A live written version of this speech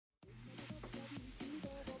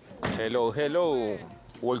Hello,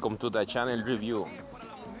 welcome to the channel review.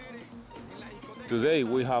 Today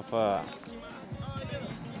we have a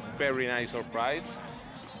very nice surprise.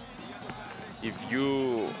 If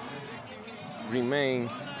you remain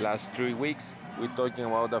last 3 weeks, we're talking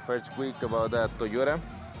about the first week about the Toyota.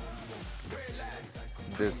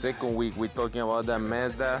 The second week we're talking about the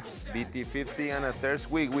Mazda BT50, and the third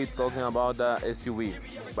week we're talking about the SUV.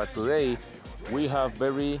 But today we have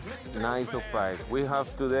very nice surprise. We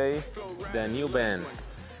have today the new van.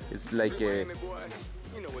 It's like a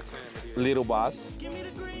little bus.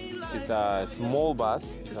 It's a small bus.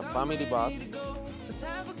 It's a family bus.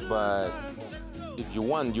 But if you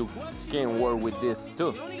want, you can work with this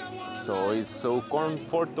too. So it's so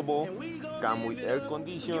comfortable. Come with air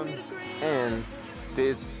conditioning, and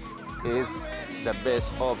this is the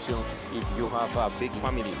best option if you have a big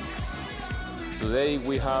family. Today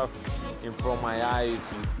we have in front of my eyes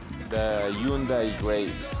the Hyundai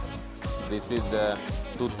Grace. This is the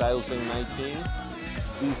 2019.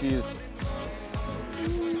 This is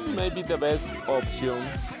maybe the best option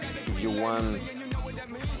if you want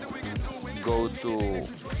go to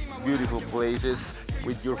beautiful places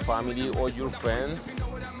with your family or your friends.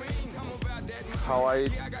 How I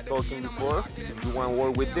talking before, if you want to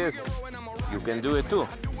work with this, you can do it too.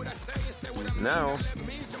 Now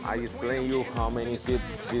I explain you how many seats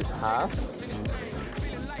this has.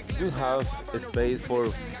 This has a space for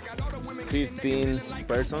 15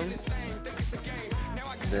 persons.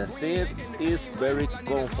 The seat is very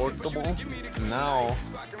comfortable. Now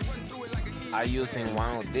I using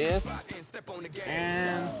one of this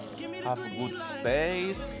and have a good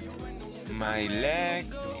space. My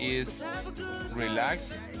legs is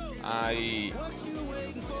relaxed.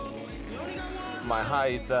 My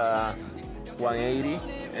height is 180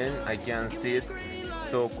 and I can sit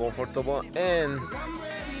so comfortable, and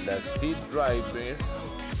the seat driver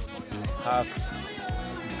have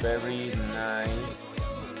very nice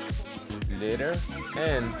leather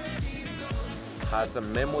and has a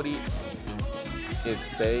memory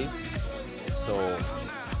space, so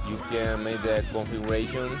you can make the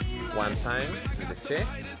configuration one time in the seat.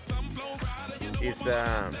 It's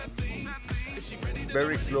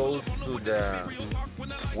very close to the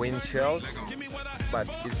windshield, but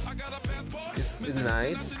it's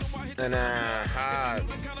nice. And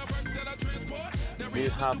we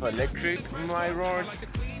have electric mirrors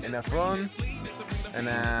in the front, and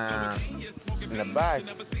in the back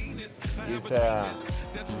is a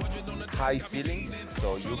high ceiling,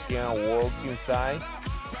 so you can walk inside.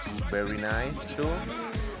 Very nice too.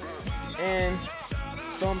 And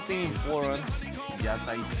something important, as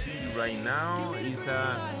I see right now, is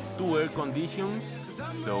two air conditions.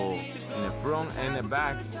 So in the front and the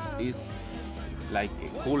back is like a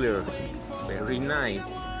cooler, very nice.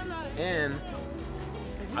 And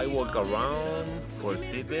I walk around for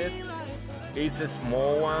see this. It's a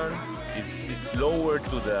small one. It's lower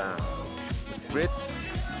to the street,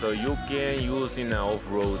 so you can use in a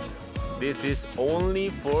off-road. This is only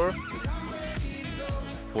for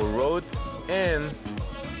road. And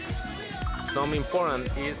some important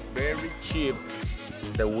is very cheap,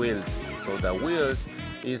 the wheels. So the wheels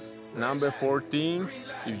is number 14.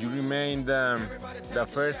 If you remain the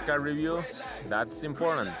first car review, that's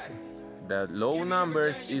important. The low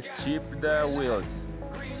numbers is cheap the wheels,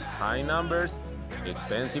 high numbers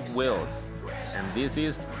expensive wheels, and this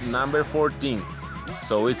is number 14,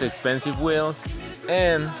 so it's expensive wheels.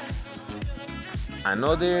 And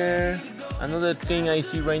another thing I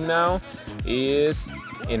see right now is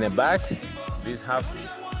in the back, this have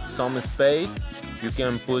some space. You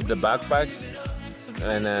can put the backpacks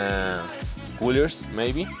and coolers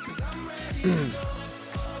maybe.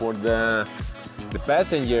 For the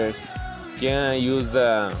passengers can use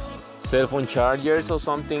the cell phone chargers or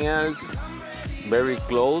something else very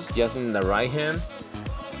close, just in the right hand.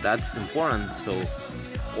 That's important. So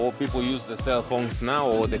all people use the cell phones now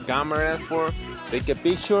or the cameras for taking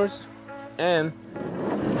pictures. And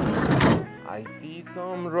I see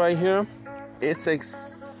some right here. It's like,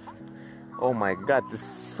 oh my god, it's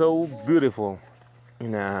so beautiful.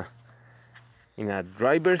 In a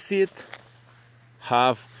driver's seat,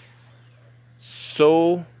 have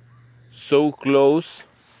so close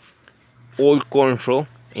all control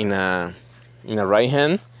in a right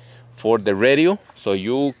hand for the radio, so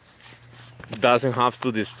you doesn't have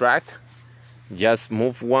to distract. Just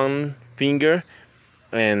move one finger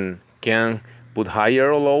and can put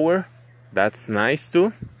higher or lower. That's nice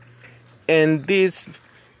too. And this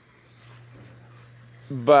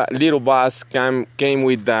little bus came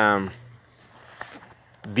with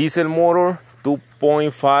diesel motor,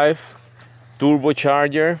 2.5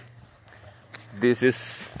 turbocharger. This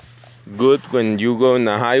is good when you go on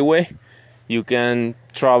the highway. You can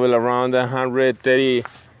travel around 130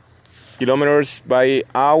 kilometers by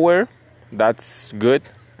hour. That's good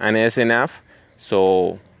and it's enough.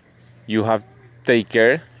 So you have to take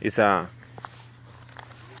care. It's a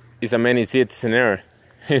many seats in there.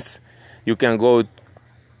 You can go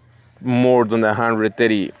more than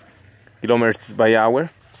 130 kilometers by hour.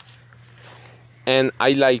 And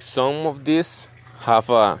I like some of these have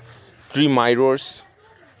 3 mirrors,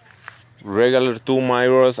 regular 2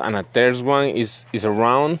 mirrors, and a third one is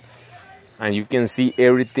around, and you can see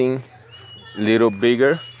everything little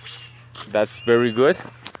bigger. That's very good.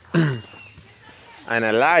 And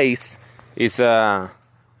a light is have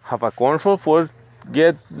a control for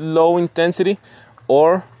get low intensity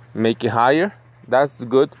or make it higher. That's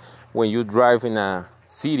good when you drive in a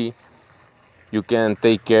city. You can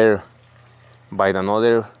take care by the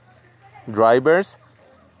other drivers.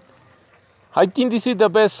 I think this is the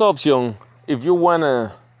best option if you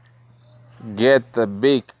wanna get a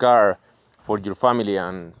big car for your family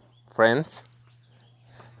and friends.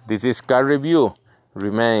 This is Car Review.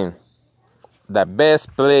 Remain the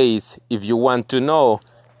best place if you want to know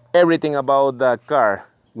everything about the car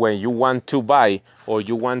when you want to buy or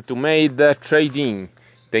you want to make the trade-in.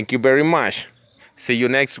 Thank you very much. See you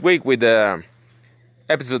next week with the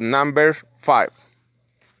episode number 5.